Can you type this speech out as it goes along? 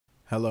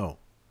Hello.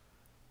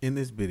 In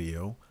this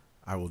video,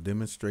 I will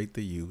demonstrate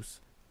the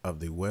use of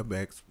the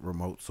Webex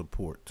remote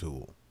support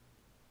tool.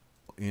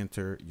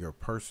 Enter your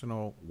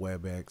personal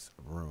Webex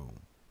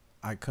room.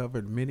 I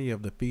covered many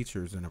of the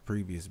features in a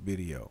previous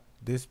video.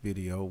 This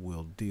video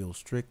will deal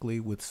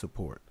strictly with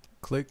support.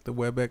 Click the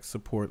Webex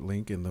support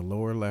link in the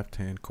lower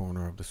left-hand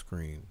corner of the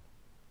screen.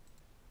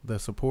 The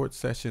support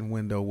session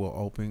window will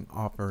open,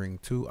 offering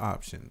two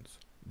options: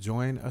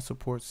 join a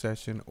support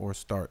session or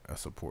start a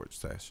support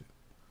session.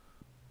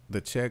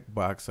 The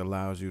checkbox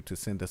allows you to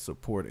send a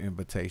support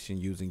invitation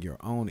using your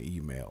own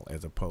email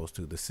as opposed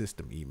to the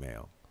system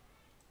email.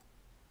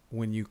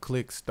 When you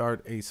click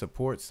Start a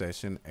Support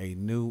Session, a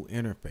new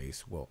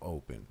interface will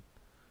open.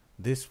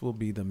 This will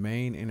be the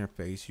main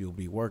interface you'll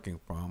be working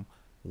from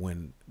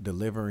when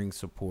delivering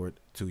support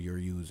to your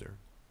user.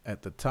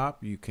 At the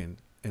top, you can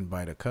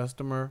invite a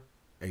customer,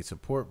 a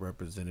support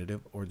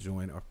representative, or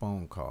join a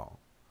phone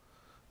call.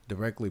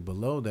 Directly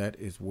below that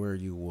is where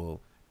you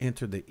will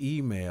enter the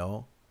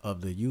email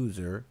of the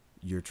user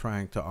you're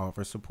trying to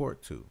offer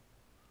support to.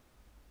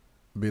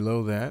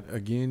 Below that,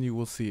 again, you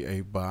will see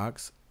a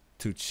box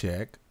to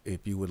check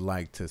if you would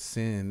like to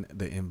send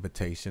the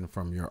invitation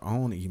from your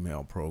own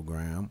email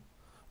program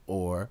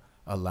or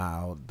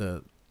allow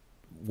the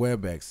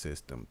Webex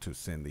system to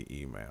send the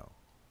email.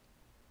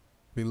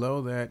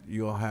 Below that,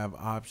 you'll have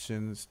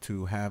options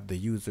to have the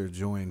user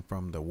join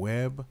from the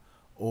web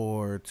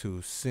or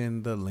to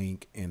send the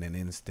link in an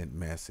instant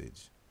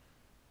message.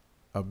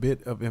 A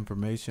bit of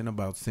information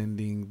about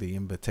sending the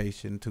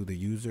invitation to the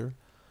user.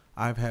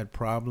 I've had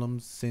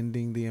problems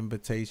sending the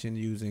invitation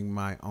using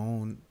my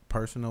own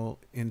personal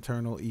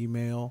internal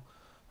email.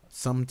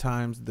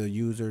 Sometimes the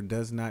user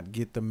does not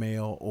get the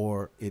mail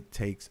or it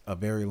takes a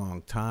very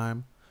long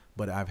time,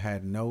 but I've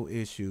had no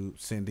issue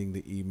sending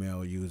the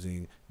email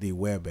using the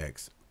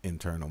Webex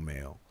internal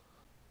mail.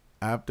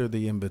 After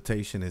the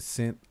invitation is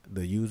sent,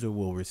 the user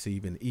will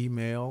receive an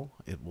email.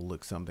 It will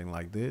look something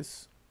like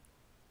this.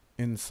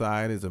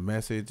 Inside is a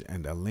message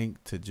and a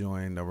link to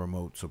join the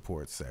remote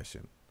support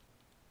session.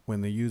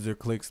 When the user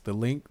clicks the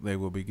link, they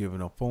will be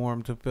given a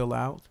form to fill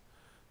out.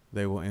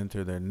 They will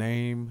enter their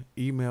name,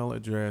 email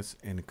address,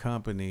 and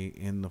company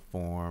in the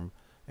form,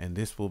 and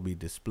this will be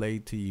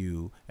displayed to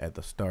you at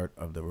the start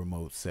of the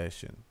remote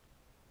session.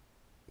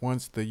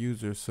 Once the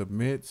user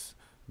submits,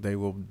 they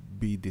will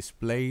be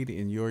displayed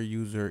in your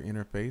user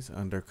interface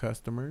under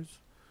Customers.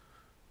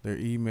 Their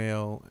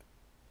email,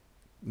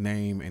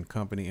 name, and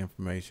company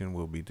information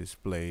will be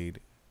displayed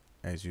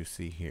as you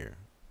see here.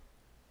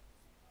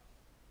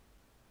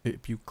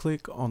 If you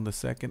click on the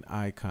second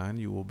icon,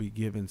 you will be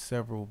given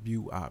several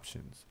view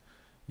options.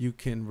 You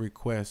can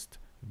request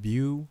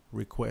view,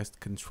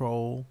 request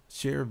control,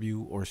 share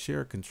view, or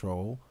share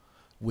control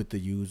with the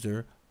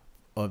user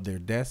of their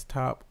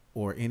desktop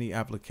or any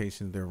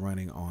application they're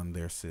running on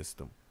their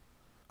system.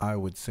 I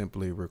would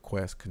simply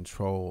request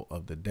control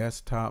of the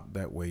desktop.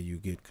 That way you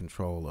get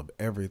control of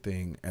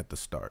everything at the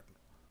start.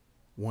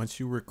 Once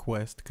you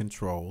request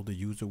control, the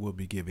user will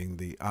be given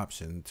the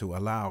option to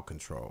allow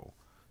control.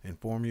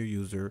 Inform your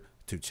user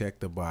to check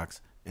the box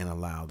and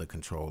allow the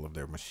control of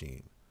their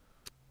machine.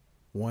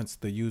 Once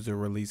the user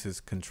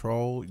releases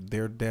control,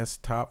 their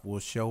desktop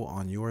will show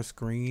on your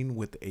screen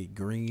with a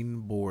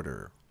green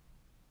border.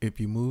 If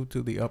you move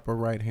to the upper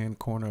right-hand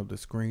corner of the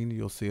screen,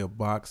 you'll see a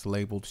box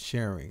labeled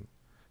Sharing.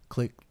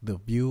 Click the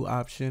View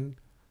option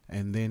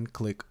and then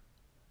click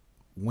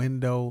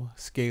Window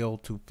Scale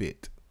to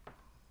Fit.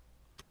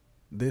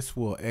 This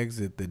will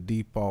exit the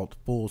default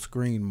full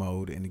screen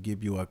mode and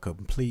give you a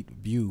complete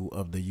view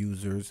of the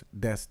user's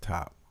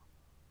desktop.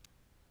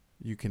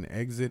 You can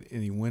exit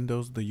any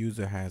windows the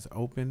user has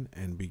open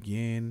and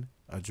begin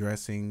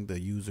addressing the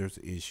user's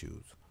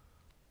issues.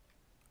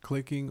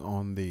 Clicking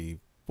on the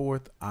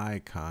fourth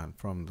icon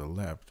from the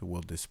left will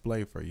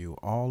display for you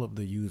all of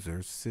the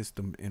user's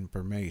system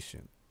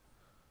information.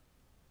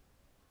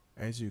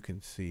 As you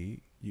can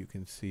see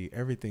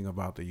everything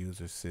about the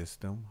user's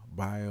system: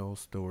 BIOS,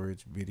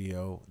 storage,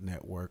 video,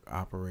 network,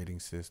 operating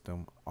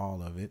system,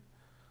 all of it.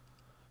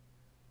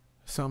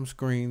 Some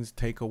screens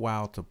take a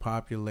while to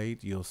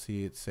populate. You'll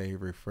see it say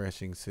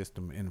refreshing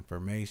system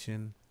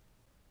information.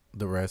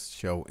 The rest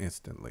show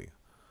instantly.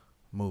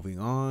 Moving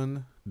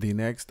on, the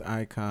next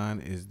icon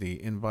is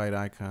the invite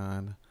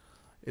icon.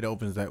 It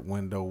opens that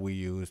window we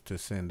use to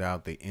send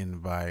out the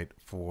invite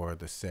for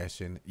the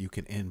session. You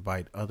can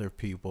invite other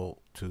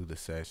people to the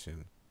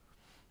session.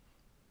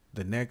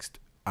 The next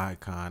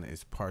icon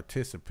is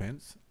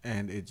participants,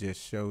 and it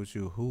just shows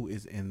you who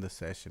is in the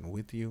session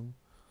with you.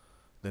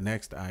 The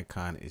next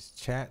icon is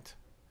chat.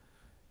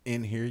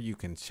 In here you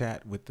can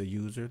chat with the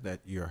user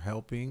that you're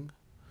helping.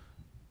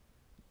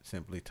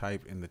 Simply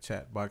type in the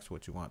chat box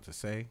what you want to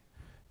say.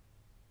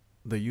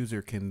 The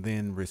user can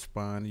then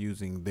respond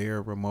using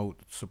their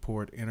remote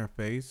support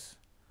interface.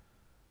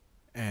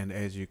 And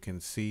as you can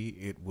see,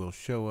 it will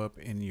show up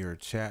in your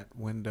chat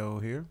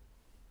window here.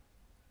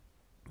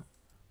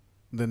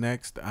 The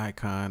next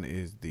icon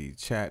is the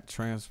chat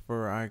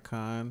transfer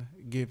icon.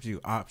 It gives you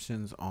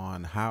options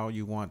on how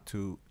you want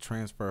to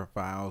transfer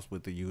files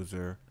with the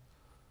user.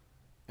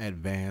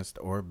 advanced,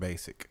 or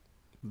basic.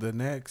 The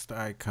next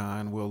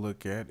icon we'll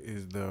look at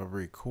is the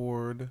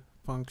record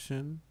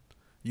function.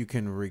 You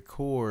can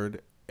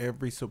record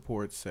every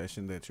support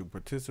session that you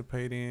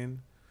participate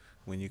in.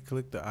 When you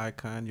click the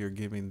icon, you're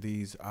given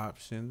these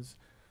options.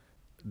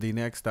 The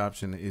next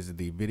option is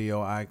the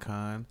video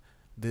icon.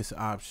 This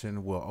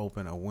option will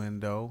open a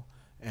window,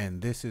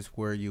 and this is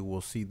where you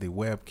will see the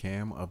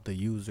webcam of the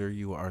user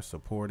you are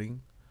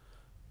supporting.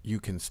 You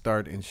can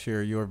start and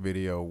share your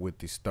video with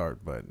the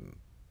start button.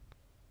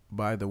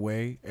 By the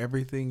way,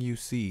 everything you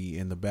see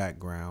in the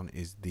background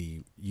is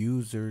the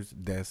user's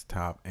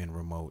desktop and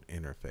remote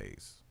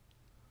interface.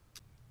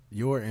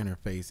 Your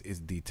interface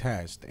is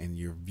detached and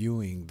you're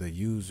viewing the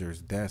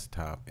user's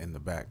desktop in the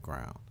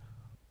background.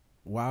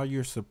 While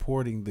you're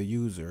supporting the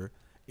user,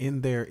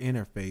 in their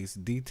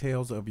interface,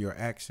 details of your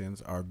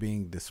actions are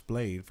being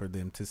displayed for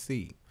them to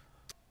see.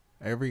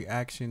 Every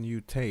action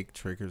you take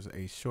triggers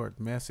a short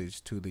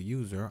message to the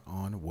user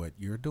on what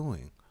you're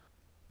doing.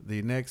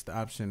 The next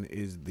option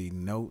is the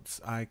notes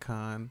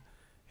icon.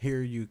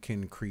 Here you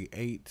can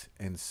create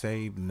and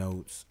save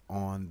notes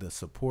on the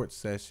support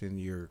session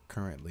you're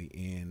currently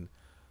in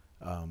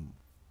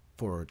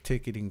for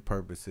ticketing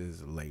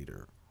purposes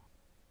later.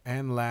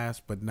 And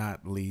last but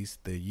not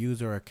least, the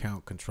user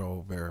account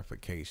control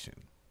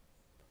verification.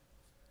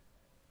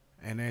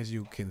 And as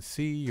you can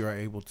see, you're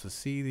able to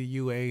see the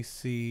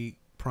UAC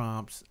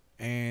prompts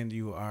and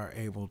you are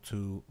able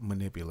to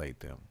manipulate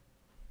them.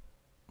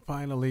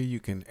 Finally, you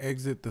can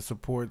exit the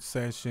support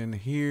session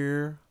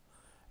here,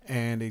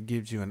 and it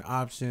gives you an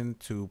option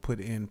to put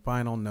in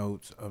final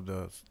notes of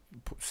the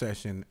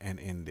session and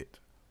end it.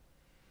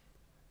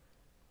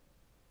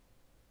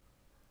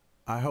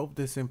 I hope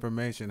this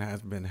information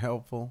has been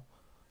helpful.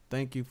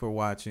 Thank you for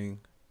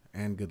watching,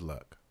 and good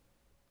luck.